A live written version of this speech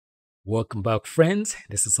Welcome back, friends.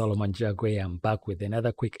 This is Solomon Jagwe. I'm back with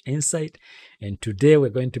another quick insight. And today we're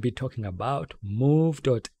going to be talking about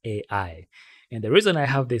Move.ai. And the reason I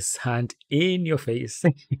have this hand in your face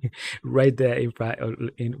right there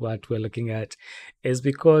in what we're looking at is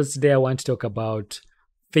because today I want to talk about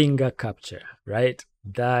finger capture, right?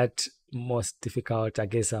 That most difficult, I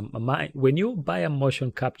guess. When you buy a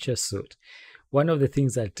motion capture suit, one of the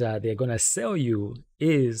things that they're going to sell you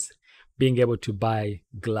is being able to buy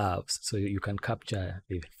gloves so you can capture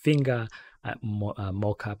the finger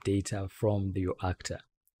mocap data from your actor.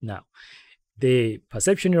 Now, the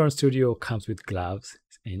Perception Neuron Studio comes with gloves,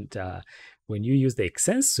 and when you use the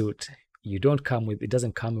Exsense suit, it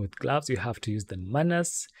doesn't come with gloves. You have to use the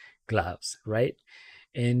Manus gloves, right?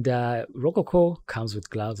 And Rococo comes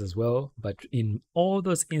with gloves as well, but in all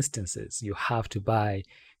those instances, you have to buy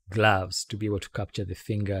gloves to be able to capture the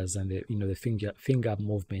fingers and the finger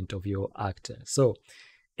movement of your actor. So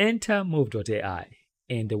enter Move.ai.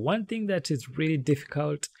 And the one thing that is really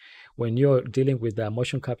difficult when you're dealing with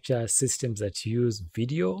motion capture systems that use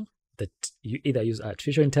video, that you either use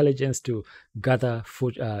artificial intelligence to gather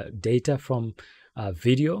data from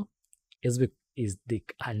video, is they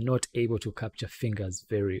are not able to capture fingers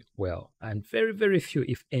very well. And very, very few,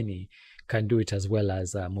 if any, can do it as well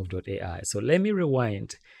as Move.ai. So let me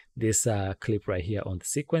rewind this clip right here on the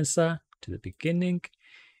sequencer to the beginning,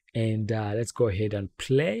 and let's go ahead and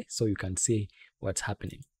play so you can see what's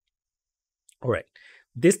happening. All right,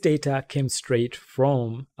 this data came straight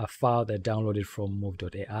from a file that downloaded from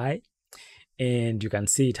Move.ai, and you can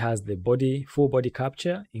see it has the full body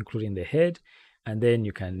capture, including the head, and then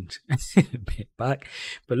you can back.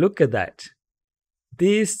 But look at that.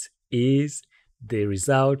 This is the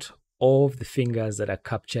result of the fingers that are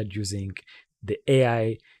captured using the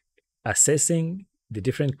AI assessing the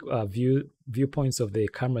different viewpoints of the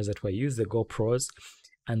cameras that were used, the GoPros,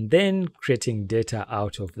 and then creating data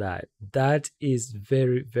out of that. That is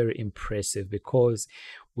very, very impressive, because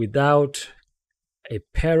without a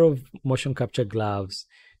pair of motion capture gloves,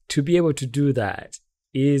 to be able to do that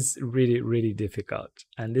is really, really difficult.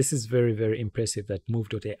 And this is very, very impressive that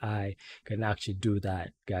Move.ai can actually do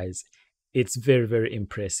that, guys. It's very, very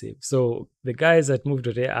impressive. So the guys at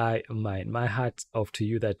Move.ai, my hat's off to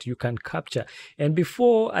you that you can capture. And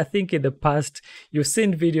before, I think in the past, you've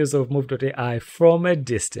seen videos of Move.ai from a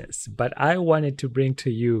distance, but I wanted to bring to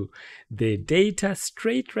you the data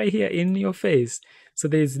straight right here in your face. So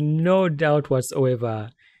there's no doubt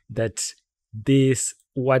whatsoever that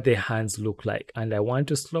what the hands look like. And I want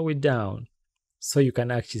to slow it down so you can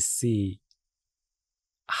actually see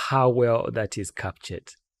how well that is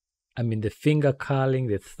captured. I mean, the finger curling,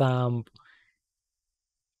 the thumb,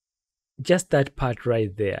 just that part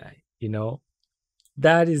right there,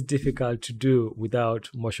 that is difficult to do without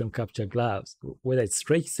motion capture gloves, whether it's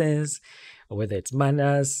Stretch Sense or whether it's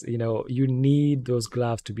Manus, you need those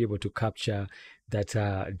gloves to be able to capture that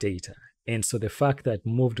data. And so the fact that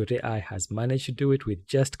Move.ai has managed to do it with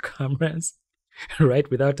just cameras, right,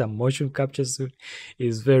 without a motion capture suit,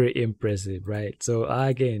 is very impressive, right? So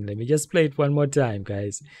again, let me just play it one more time,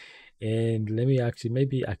 guys. And let me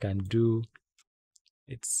maybe I can do,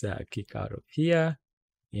 it's kick out of here.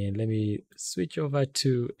 And let me switch over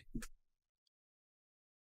to,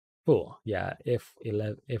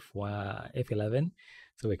 F11,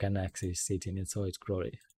 so we can actually see it in its all its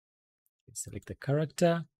glory. Select the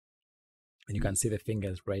character, and you can see the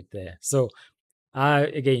fingers right there. So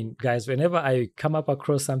again, guys, whenever I come up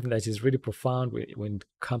across something that is really profound when it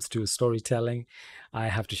comes to storytelling, I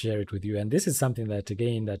have to share it with you. And this is something that,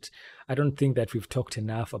 again, that I don't think that we've talked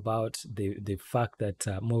enough about, the fact that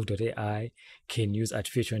Move.ai can use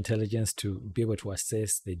artificial intelligence to be able to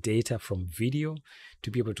assess the data from video,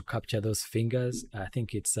 to be able to capture those fingers. I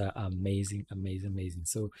think it's amazing, amazing, amazing.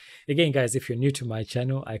 So again, guys, if you're new to my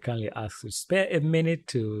channel, I kindly ask you to spare a minute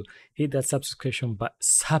to hit that subscription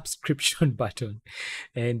button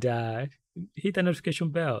and hit the notification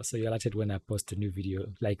bell so you're alerted when I post a new video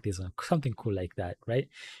like this one, something cool like that, right?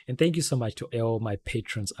 And thank you so much to all my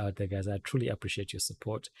patrons out there, guys. I truly appreciate your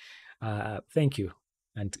support. Thank you.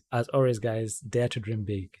 And as always, guys, dare to dream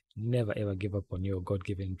big. Never ever give up on your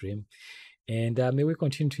God-given dream. And may we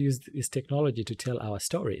continue to use this technology to tell our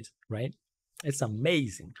stories, right? It's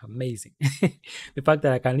amazing, amazing. The fact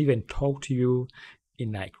that I can even talk to you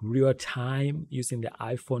in like real time using the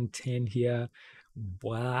iPhone 10 here.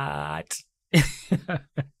 What?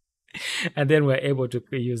 And then we're able to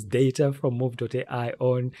use data from Move.ai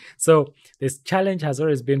on. So this challenge has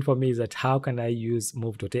always been for me is that how can I use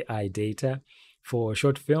Move.ai data for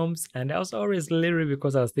short films? And I was always leery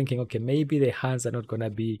because I was thinking, okay, maybe the hands are not going to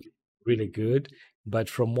be really good. But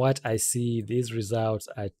from what I see, these results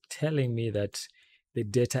are telling me that the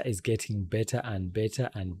data is getting better and better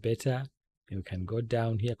and better. And we can go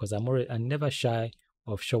down here because I'm never shy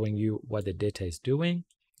of showing you what the data is doing.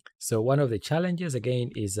 So one of the challenges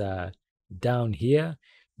again is down here,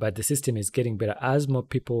 but the system is getting better as more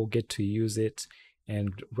people get to use it.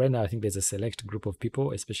 And right now, I think there's a select group of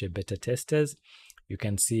people, especially beta testers. You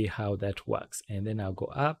can see how that works. And then I'll go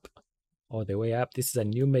up, all the way up. This is a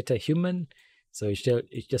new MetaHuman. So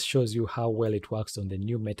it just shows you how well it works on the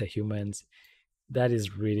new MetaHumans. That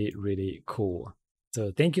is really, really cool.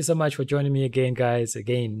 So thank you so much for joining me again, guys.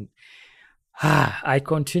 Again, I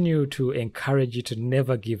continue to encourage you to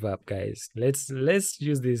never give up, guys. Let's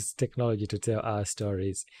use this technology to tell our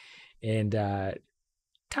stories and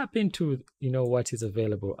tap into what is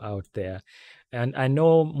available out there. And I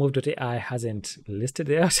know Move.ai hasn't listed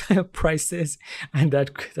their prices, and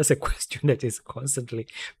that's a question that is constantly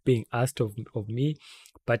being asked of me.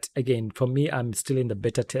 But again, for me, I'm still in the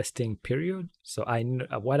beta testing period. So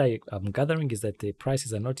what I am gathering is that the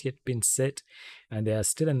prices are not yet been set, and there are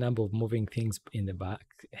still a number of moving things in the back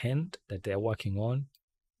end that they're working on.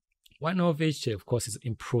 One of which, of course, is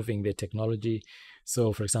improving the technology.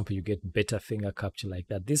 So, for example, you get better finger capture like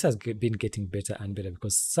that. This has been getting better and better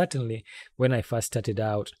because certainly when I first started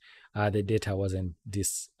out, the data wasn't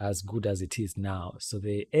this as good as it is now. So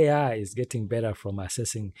the AI is getting better from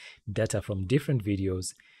assessing data from different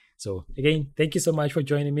videos. So again, thank you so much for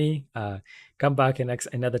joining me. Come back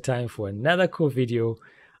another time for another cool video.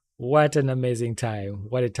 What an amazing time.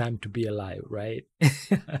 What a time to be alive, right?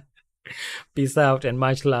 Peace out and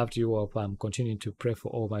much love to you all. I'm continuing to pray for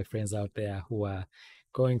all my friends out there who are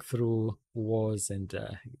going through wars and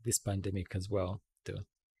this pandemic as well. So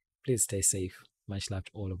please stay safe. Much love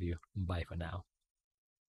to all of you. Bye for now.